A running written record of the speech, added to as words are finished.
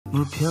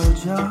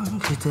무표정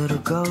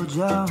그대로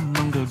고정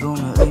뭔걸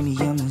보면 의미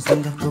없는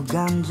생각도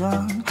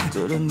감정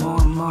들은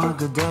뭐뭐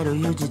그대로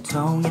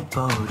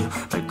유지통해버려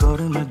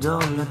발걸음을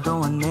돌려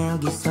또한 내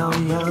여기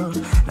서려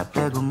나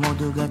빼고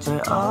모두가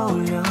잘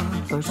어울려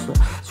벌써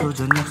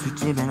조저녁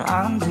술집엔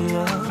안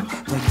들려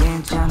다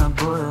괜찮아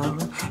보여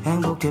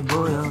행복해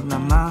보여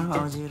나만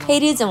어지러워. Hey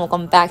dudes, and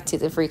welcome back to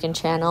the freaking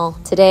channel.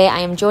 Today I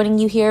am joining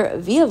you here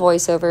via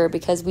voiceover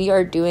because we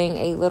are doing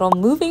a little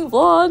moving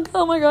vlog.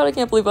 Oh my god, I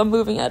can't believe I'm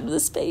moving out of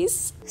this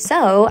space.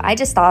 So I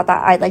just thought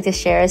that I'd like to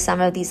share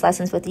some of these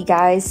lessons with you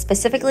guys.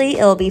 Specifically,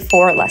 it'll be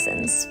 4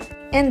 lessons.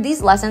 And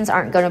these lessons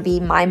aren't going to be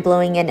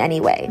mind-blowing in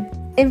any way.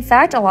 In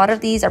fact, a lot of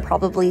these are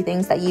probably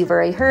things that you've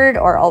already heard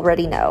or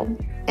already know.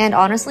 And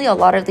honestly, a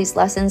lot of these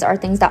lessons are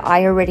things that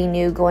I already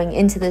knew going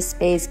into this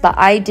space, but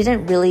I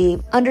didn't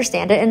really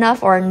understand it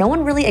enough, or no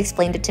one really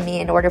explained it to me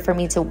in order for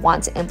me to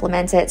want to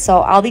implement it.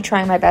 So I'll be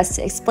trying my best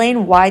to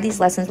explain why these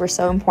lessons were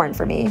so important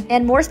for me,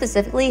 and more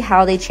specifically,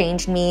 how they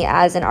changed me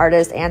as an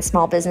artist and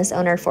small business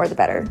owner for the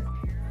better.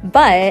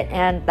 But,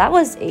 and that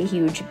was a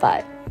huge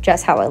but,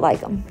 just how I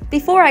like them.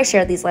 Before I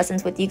share these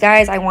lessons with you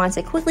guys, I want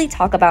to quickly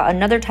talk about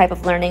another type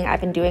of learning I've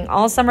been doing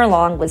all summer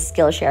long with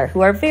Skillshare,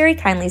 who are very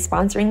kindly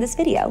sponsoring this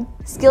video.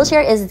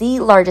 Skillshare is the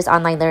largest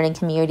online learning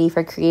community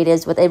for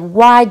creatives with a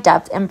wide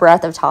depth and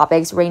breadth of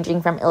topics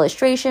ranging from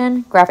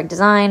illustration, graphic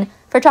design,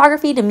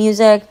 photography to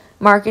music,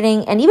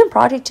 marketing, and even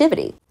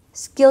productivity.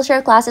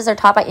 Skillshare classes are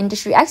taught by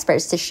industry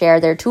experts to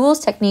share their tools,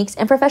 techniques,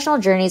 and professional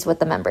journeys with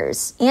the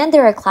members. And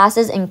there are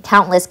classes in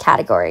countless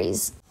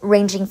categories,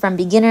 ranging from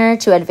beginner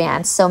to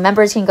advanced, so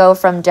members can go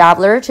from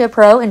dabbler to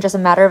pro in just a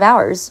matter of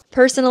hours.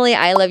 Personally,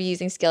 I love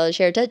using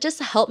Skillshare to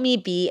just help me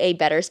be a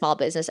better small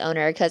business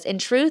owner, because in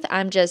truth,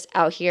 I'm just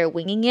out here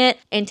winging it,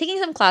 and taking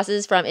some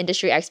classes from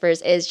industry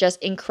experts is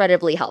just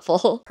incredibly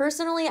helpful.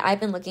 Personally, I've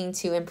been looking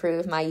to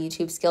improve my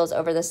YouTube skills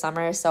over the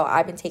summer, so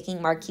I've been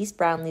taking Marquise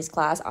Brownlee's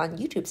class on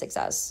YouTube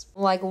success.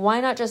 Like,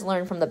 why not just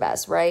learn from the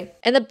best, right?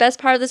 And the best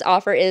part of this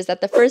offer is that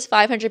the first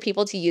 500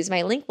 people to use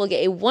my link will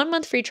get a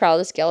 1-month free trial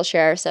to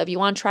Skillshare, so if you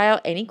want to try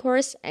out any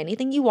course,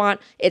 anything you want,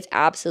 it's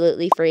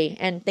absolutely free.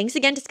 And thanks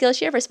again to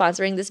Skillshare for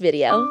sponsoring this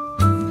video.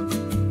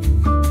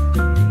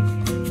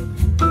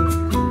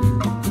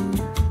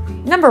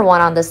 Number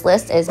 1 on this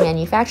list is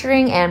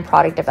manufacturing and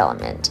product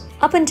development.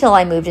 Up until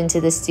I moved into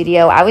the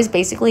studio, I was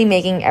basically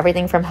making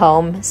everything from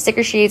home,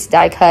 sticker sheets,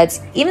 die cuts,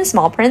 even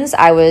small prints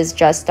I was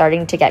just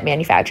starting to get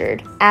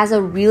manufactured. As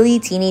a really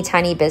teeny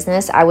tiny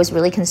business, I was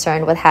really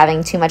concerned with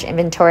having too much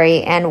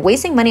inventory and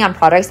wasting money on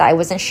products that I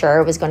wasn't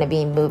sure was going to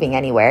be moving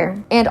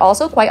anywhere. And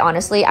also, quite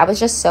honestly, I was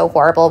just so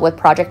horrible with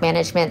project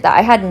management that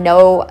I had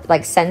no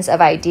sense of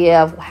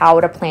idea of how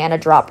to plan a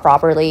drop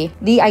properly.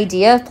 The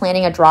idea of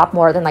planning a drop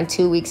more than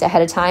 2 weeks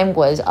ahead of time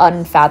was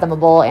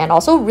unfathomable and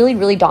also really,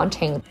 really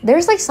daunting.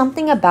 There's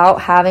something about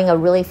having a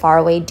really far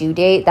away due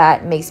date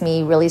that makes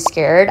me really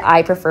scared.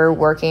 I prefer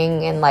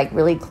working in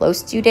really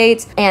close due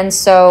dates. And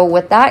so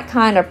with that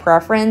kind of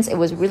preference, it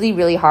was really,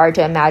 really hard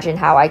to imagine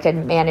how I could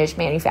manage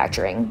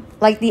manufacturing.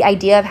 The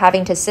idea of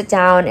having to sit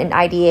down and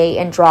ideate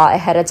and draw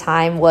ahead of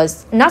time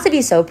was, not to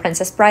be so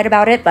Princess Bride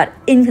about it, but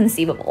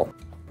inconceivable.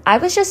 I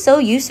was just so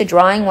used to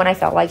drawing when I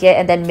felt like it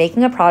and then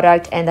making a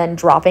product and then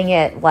dropping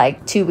it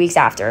 2 weeks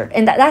after.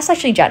 And that's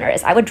actually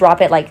generous. I would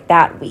drop it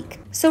that week.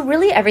 So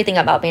really everything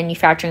about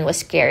manufacturing was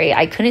scary.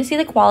 I couldn't see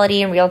the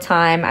quality in real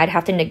time. I'd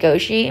have to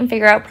negotiate and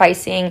figure out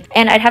pricing,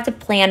 and I'd have to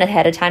plan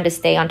ahead of time to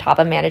stay on top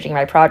of managing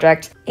my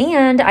project.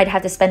 And I'd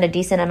have to spend a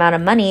decent amount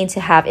of money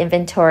to have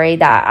inventory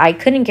that I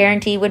couldn't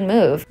guarantee would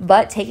move.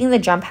 But taking the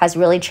jump has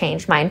really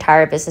changed my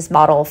entire business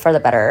model for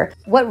the better.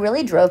 What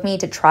really drove me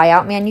to try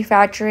out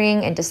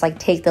manufacturing and just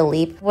take the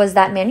leap was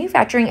that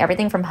manufacturing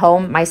everything from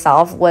home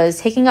myself was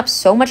taking up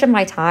so much of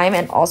my time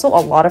and also a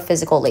lot of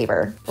physical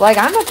labor.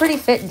 I'm a pretty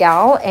fit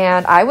gal,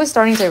 and I was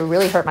starting to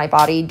really hurt my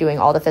body doing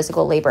all the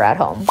physical labor at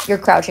home. You're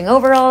crouching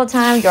over all the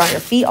time, you're on your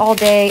feet all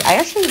day. I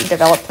actually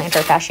developed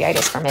plantar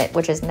fasciitis from it,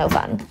 which is no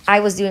fun. I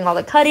was doing all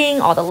the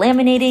cutting, all the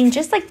laminating,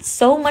 just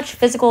so much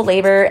physical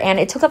labor, and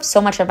it took up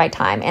so much of my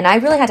time. And I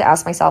really had to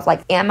ask myself,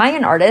 am I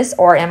an artist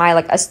or am I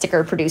a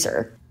sticker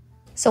producer?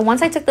 So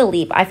once I took the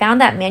leap, I found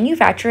that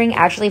manufacturing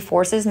actually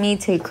forces me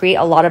to create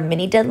a lot of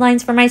mini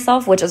deadlines for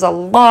myself, which is a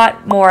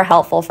lot more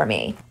helpful for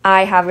me.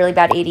 I have really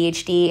bad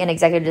ADHD and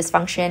executive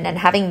dysfunction, and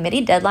having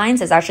mini deadlines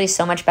is actually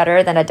so much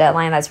better than a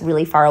deadline that's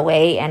really far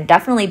away, and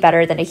definitely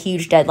better than a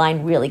huge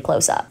deadline really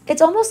close up.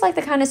 It's almost like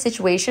the kind of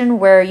situation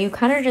where you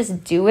kind of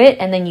just do it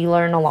and then you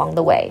learn along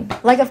the way.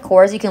 Of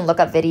course, you can look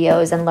up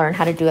videos and learn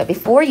how to do it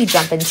before you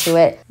jump into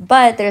it,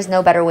 but there's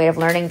no better way of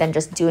learning than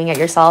just doing it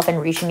yourself and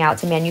reaching out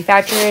to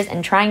manufacturers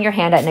and trying your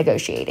hand at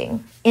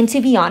negotiating. And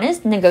to be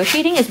honest,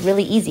 negotiating is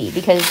really easy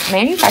because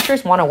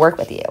manufacturers want to work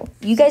with you.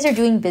 You guys are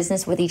doing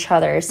business with each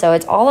other, so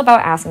it's all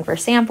about asking for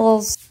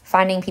samples,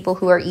 finding people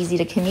who are easy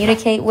to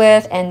communicate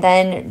with, and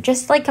then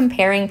just like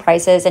comparing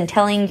prices and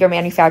telling your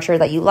manufacturer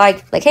that you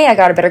like, hey, I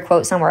got a better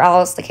quote somewhere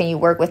else. Can you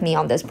work with me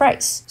on this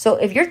price? So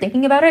if you're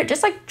thinking about it,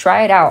 just like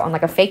try it out on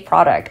like a fake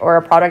product or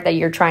a product that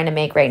you're trying to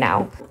make right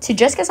now to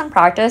just get some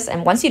practice.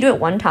 And once you do it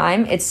one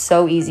time, it's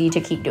so easy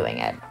to keep doing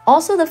it.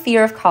 Also, the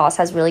fear of cost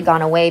has really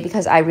gone away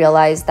because I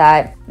realized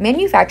that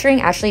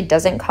manufacturing actually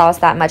doesn't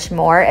cost that much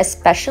more,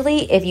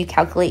 especially if you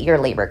calculate your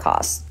labor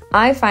costs.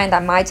 I find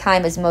that my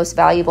time is most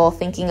valuable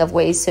thinking of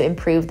ways to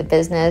improve the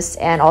business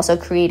and also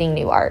creating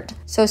new art.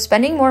 So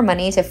spending more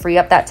money to free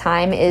up that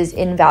time is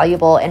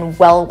invaluable and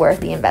well worth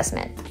the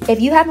investment. If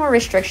you have more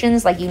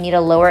restrictions, like you need a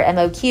lower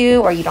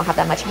MOQ or you don't have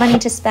that much money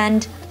to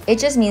spend, it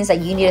just means that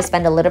you need to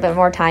spend a little bit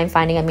more time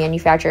finding a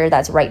manufacturer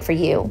that's right for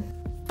you.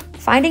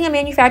 Finding a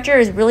manufacturer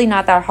is really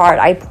not that hard,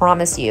 I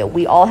promise you.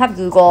 We all have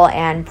Google,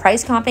 and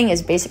price comping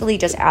is basically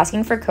just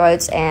asking for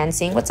quotes and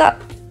seeing what's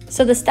up.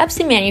 So the steps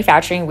to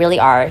manufacturing really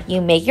are: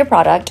 you make your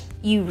product,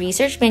 you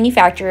research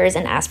manufacturers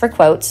and ask for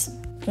quotes.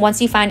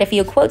 Once you find a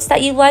few quotes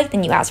that you like,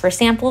 then you ask for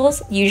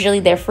samples. Usually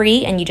they're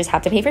free and you just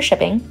have to pay for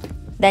shipping.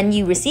 Then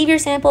you receive your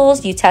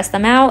samples, you test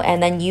them out,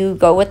 and then you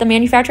go with the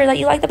manufacturer that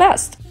you like the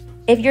best.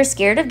 If you're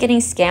scared of getting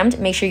scammed,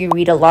 make sure you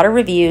read a lot of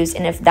reviews,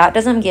 and if that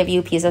doesn't give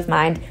you peace of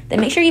mind, then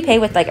make sure you pay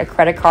with like a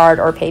credit card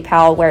or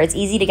PayPal, where it's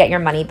easy to get your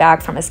money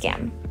back from a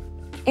scam.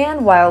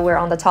 And while we're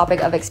on the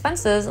topic of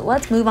expenses,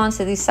 let's move on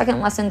to the second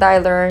lesson that I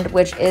learned,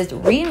 which is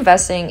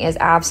reinvesting is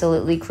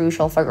absolutely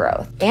crucial for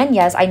growth. And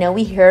yes, I know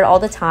we hear it all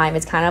the time.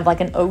 It's kind of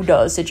like an oh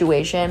duh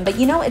situation, but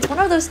it's one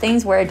of those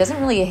things where it doesn't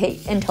really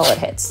hit until it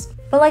hits.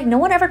 But no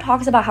one ever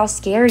talks about how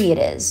scary it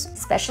is,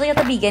 especially at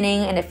the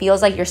beginning, and it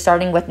feels like you're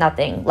starting with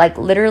nothing.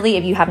 Literally,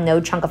 if you have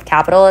no chunk of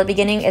capital at the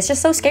beginning, it's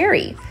just so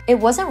scary. It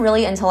wasn't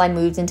really until I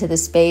moved into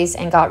this space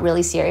and got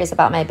really serious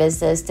about my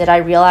business did I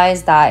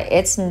realize that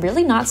it's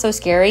really not so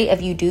scary if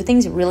you do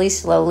things really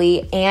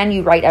slowly and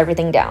you write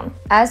everything down.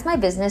 As my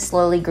business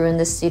slowly grew in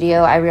the studio,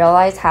 I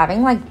realized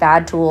having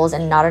bad tools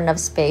and not enough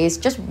space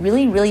just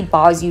really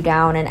bogs you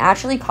down and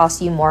actually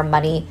costs you more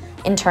money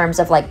in terms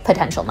of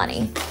potential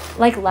money.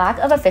 Lack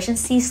of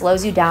efficiency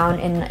slows you down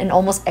in an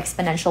almost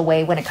exponential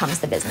way when it comes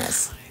to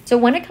business. So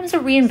when it comes to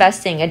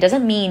reinvesting, it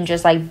doesn't mean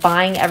just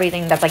buying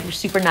everything that's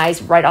super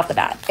nice right off the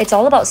bat. It's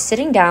all about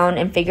sitting down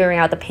and figuring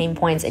out the pain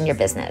points in your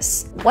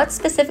business. What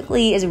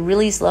specifically is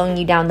really slowing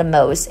you down the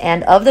most,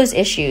 and of those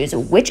issues,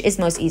 which is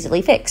most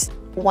easily fixed?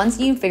 Once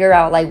you figure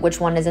out which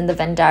one is in the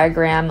Venn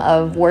diagram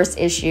of worst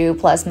issue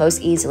plus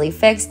most easily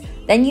fixed,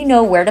 then you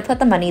know where to put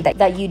the money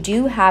that you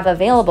do have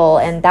available,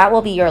 and that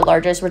will be your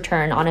largest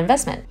return on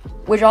investment.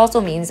 Which also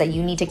means that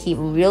you need to keep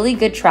really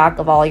good track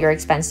of all your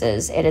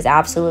expenses. It is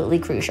absolutely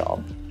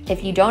crucial.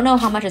 If you don't know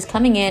how much is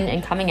coming in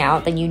and coming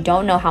out, then you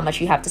don't know how much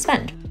you have to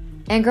spend.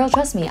 And girl,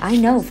 trust me, I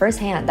know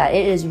firsthand that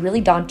it is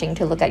really daunting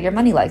to look at your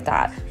money like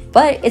that.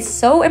 But it's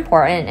so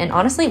important, and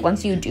honestly,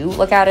 once you do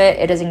look at it,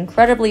 it is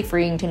incredibly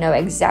freeing to know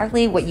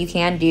exactly what you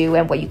can do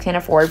and what you can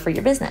afford for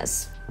your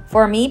business.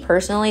 For me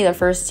personally, the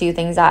first two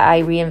things that I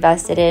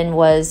reinvested in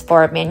was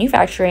for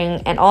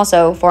manufacturing and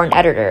also for an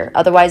editor.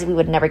 Otherwise, we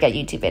would never get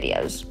YouTube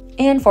videos.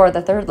 And for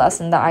the third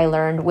lesson that I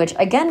learned, which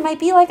again might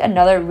be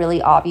another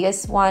really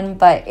obvious one,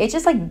 but it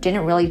just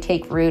didn't really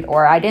take root,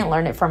 or I didn't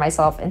learn it for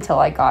myself until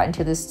I got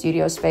into the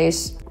studio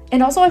space.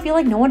 And also, I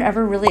feel no one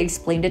ever really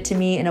explained it to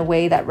me in a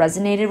way that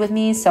resonated with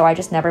me, so I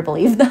just never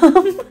believed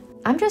them.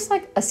 I'm just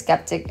a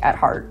skeptic at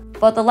heart.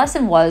 But the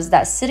lesson was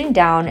that sitting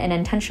down and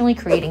intentionally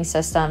creating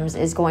systems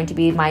is going to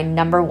be my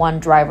 #1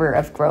 driver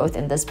of growth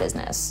in this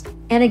business.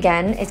 And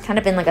again, it's kind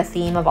of been a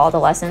theme of all the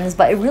lessons,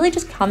 but it really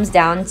just comes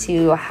down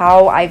to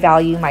how I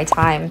value my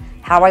time,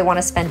 how I want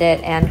to spend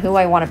it, and who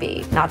I want to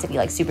be. Not to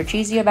be super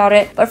cheesy about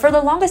it, but for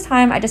the longest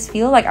time, I just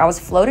feel I was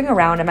floating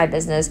around in my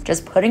business,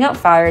 just putting out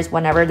fires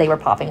whenever they were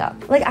popping up.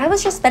 I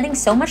was just spending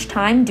so much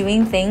time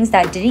doing things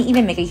that didn't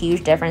even make a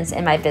huge difference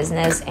in my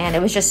business, and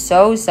it was just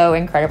so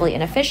incredibly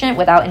inefficient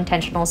without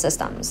intentional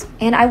systems.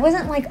 And I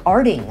wasn't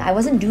arting, I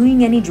wasn't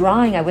doing any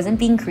drawing, I wasn't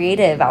being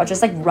creative, I was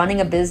just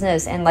running a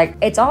business, and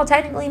it's all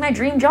technically my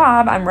dream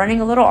job. I'm running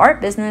a little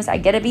art business, I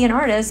get to be an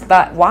artist,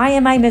 but why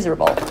am I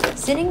miserable?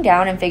 Sitting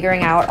down and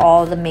figuring out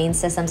all the main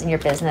systems in your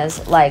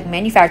business, like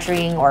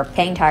manufacturing or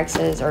paying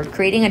taxes or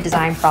creating a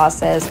design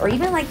process or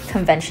even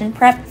convention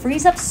prep,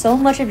 frees up so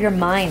much of your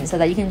mind so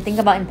that you can think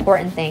about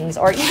important things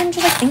or even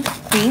just think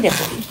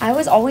creatively. I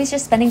was always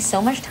just spending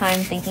so much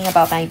time thinking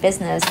about my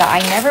business that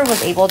I never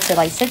was able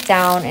to sit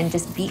down and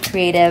just be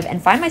creative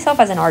and find myself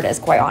as an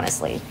artist, quite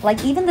honestly.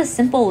 Even the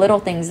simple little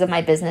things of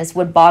my business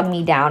would bog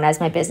me down as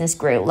my business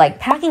grew, like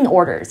packing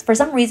orders. For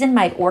some reason,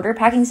 my order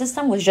packing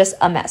system was just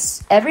a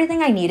mess.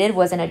 Everything I needed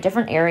was in a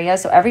different area,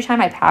 so every time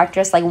time I packed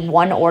just like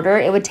one order,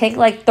 it would take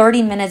like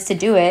 30 minutes to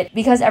do it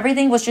because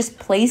everything was just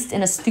placed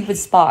in a stupid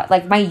spot.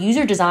 Like my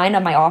user design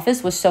of my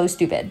office was so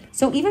stupid.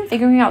 So even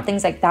figuring out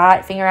things like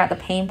that, figuring out the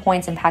pain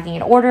points in packing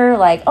an order,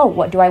 like, oh,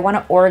 what do I want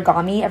to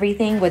origami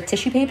everything with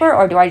tissue paper,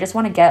 or do I just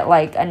want to get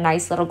like a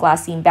nice little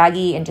glassine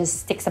baggie and just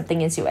stick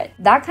something into it?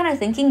 That kind of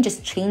thinking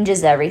just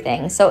changes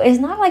everything. So it's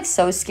not like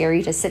so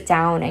scary to sit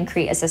down and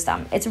create a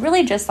system. It's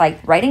really just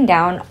like writing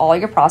down all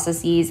your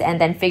processes and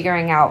then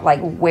figuring out like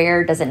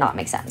where does it not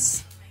make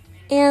sense.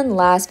 And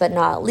last but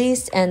not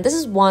least, and this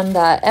is one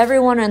that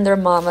everyone and their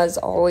mama is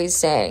always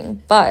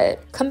saying, but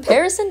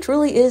comparison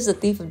truly is the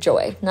thief of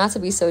joy. Not to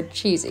be so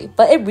cheesy,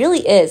 but it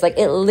really is. Like,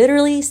 it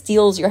literally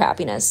steals your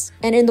happiness.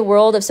 And in the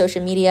world of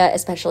social media,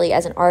 especially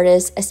as an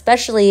artist,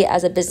 especially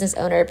as a business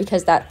owner,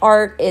 because that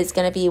art is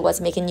going to be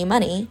what's making you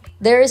money,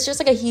 there is just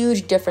like a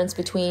huge difference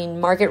between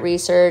market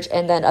research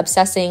and then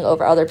obsessing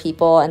over other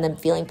people and then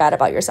feeling bad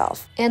about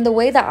yourself. And the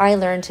way that I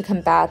learned to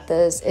combat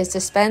this is to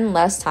spend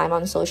less time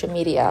on social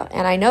media.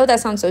 And I know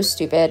that sounds so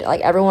stupid, like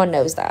everyone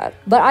knows that,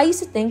 but I used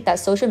to think that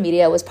social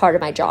media was part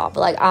of my job.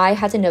 Like I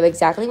had to know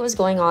exactly what was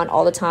going on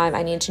all the time.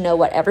 I needed to know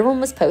what everyone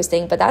was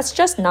posting, but that's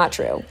just not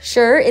true.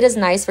 Sure, it is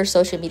nice for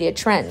social media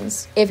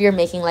trends if you're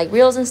making like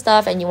reels and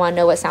stuff and you want to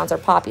know what sounds are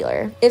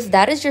popular. If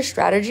that is your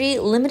strategy,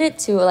 limit it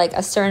to like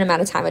a certain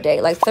amount of time a day,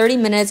 like 30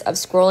 minutes of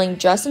scrolling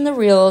just in the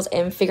reels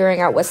and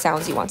figuring out what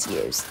sounds you want to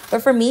use.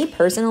 But for me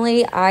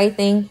personally, I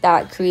think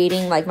that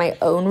creating like my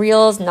own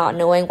reels, not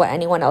knowing what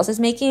anyone else is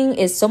making,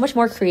 is so much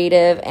more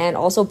creative and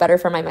also better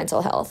for my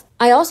mental health.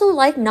 I also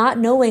like not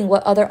knowing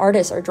what other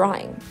artists are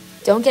drawing.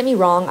 Don't get me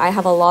wrong, I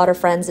have a lot of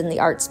friends in the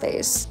art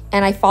space,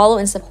 and I follow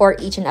and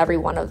support each and every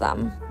one of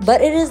them.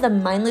 But it is the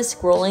mindless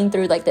scrolling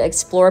through like the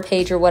explore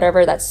page or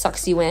whatever that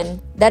sucks you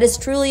in. That is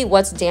truly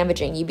what's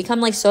damaging. You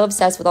become like so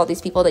obsessed with all these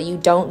people that you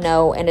don't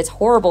know, and it's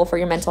horrible for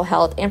your mental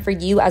health and for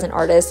you as an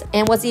artist.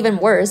 And what's even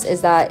worse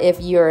is that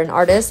if you're an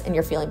artist and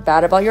you're feeling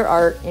bad about your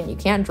art and you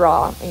can't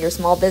draw and your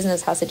small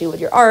business has to do with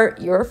your art,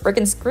 you're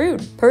freaking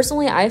screwed.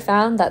 Personally, I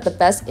found that the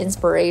best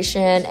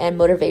inspiration and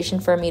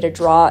motivation for me to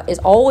draw is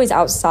always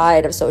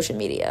outside of social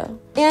media.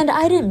 And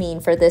I didn't mean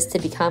for this to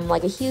become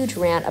like a huge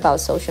rant about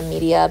social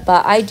media,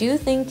 but I do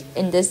think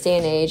in this day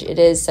and age, it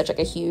is such like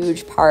a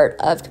huge part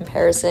of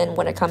comparison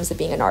when it comes to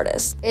being an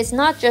artist. It's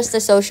not just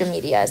the social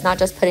media, it's not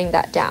just putting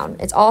that down.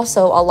 It's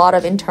also a lot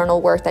of internal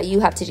work that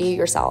you have to do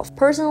yourself.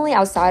 Personally,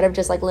 outside of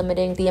just like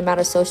limiting the amount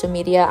of social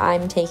media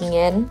I'm taking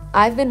in,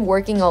 I've been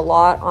working a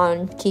lot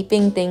on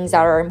keeping things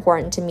that are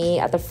important to me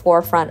at the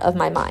forefront of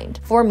my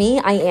mind. For me,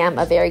 I am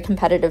a very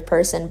competitive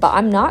person, but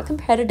I'm not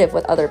competitive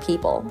with other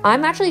people.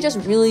 I'm actually just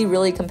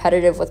really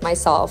competitive with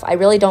myself. I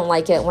really don't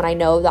like it when I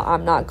know that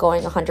I'm not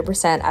going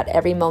 100% at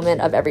every moment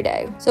of every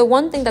day. So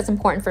one thing that's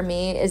important for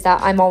me is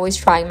that I'm always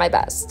trying my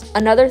best.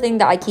 Another thing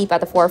that I keep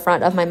at the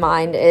forefront of my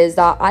mind is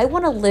that I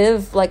want to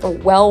live like a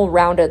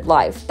well-rounded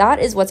life. That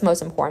is what's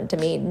most important to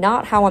me,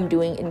 not how I'm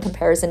doing in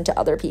comparison to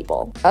other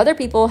people. Other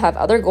people have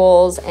other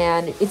goals,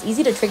 and it's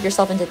easy to trick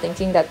yourself into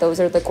thinking that those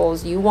are the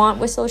goals you want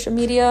with social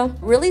media.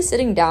 Really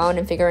sitting down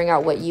and figuring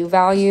out what you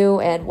value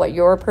and what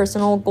your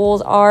personal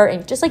goals are,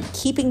 and just like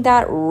keeping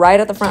that right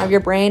at the front of your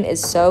brain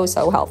is so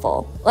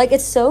helpful. Like,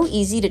 it's so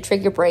easy to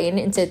trick your brain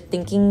into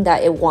thinking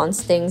that it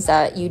wants things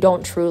that you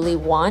don't truly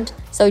want.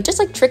 So just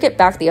like trick it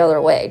back the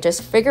other way.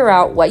 Just figure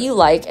out what you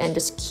like and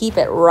just keep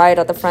it right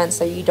at the front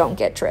so you don't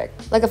get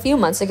tricked. Like a few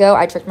months ago,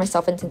 I tricked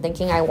myself into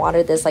thinking I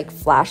wanted this like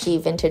flashy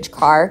vintage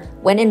car,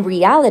 when in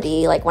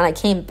reality, like when I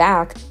came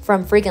back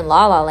from freaking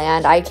La La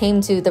Land, I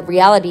came to the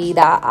reality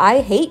that I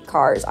hate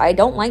cars. I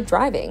don't like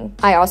driving.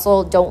 I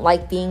also don't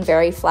like being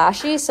very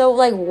flashy. So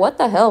like, what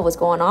the hell was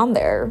going on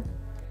there?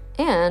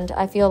 And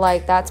I feel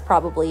like that's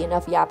probably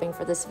enough yapping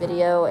for this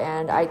video,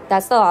 and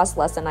that's the last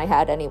lesson I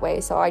had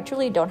anyway, so I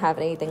truly don't have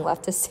anything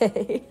left to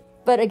say.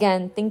 But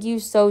again, thank you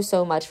so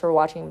much for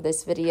watching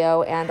this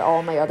video and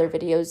all my other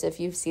videos if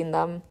you've seen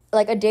them.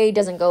 Like, a day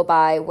doesn't go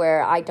by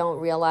where I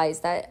don't realize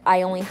that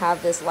I only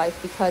have this life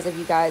because of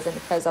you guys and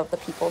because of the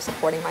people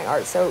supporting my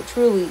art. So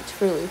truly,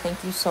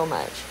 thank you so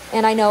much.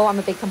 And I know I'm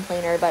a big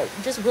complainer, but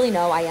just really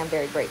know I am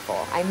very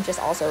grateful. I'm just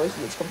also a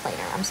huge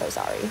complainer. I'm so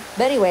sorry.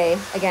 But anyway,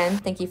 again,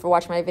 thank you for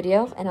watching my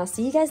video, and I'll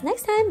see you guys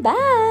next time.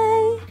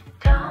 Bye!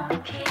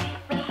 Don't keep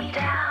me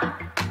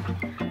down.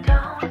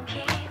 Don't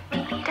keep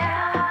me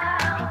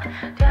down.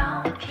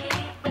 Don't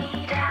keep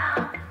me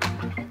down.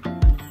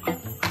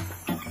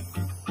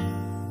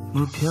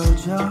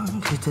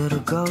 무표정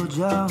그대로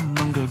고정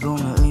뭔걸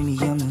보면 의미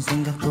없는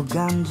생각도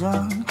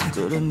감정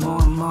들이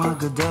more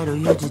그대로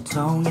유지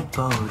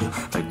통해버려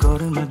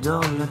발걸음을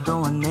돌려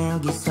또한 내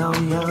여기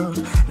서려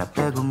나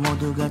빼고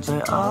모두가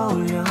잘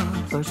어울려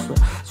벌써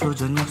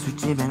조저녁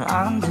술집엔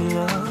안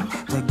들려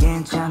다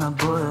괜찮아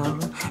보여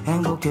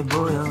행복해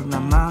보여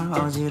나만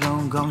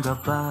어지러운 건가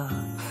봐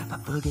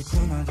바쁘게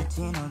지나가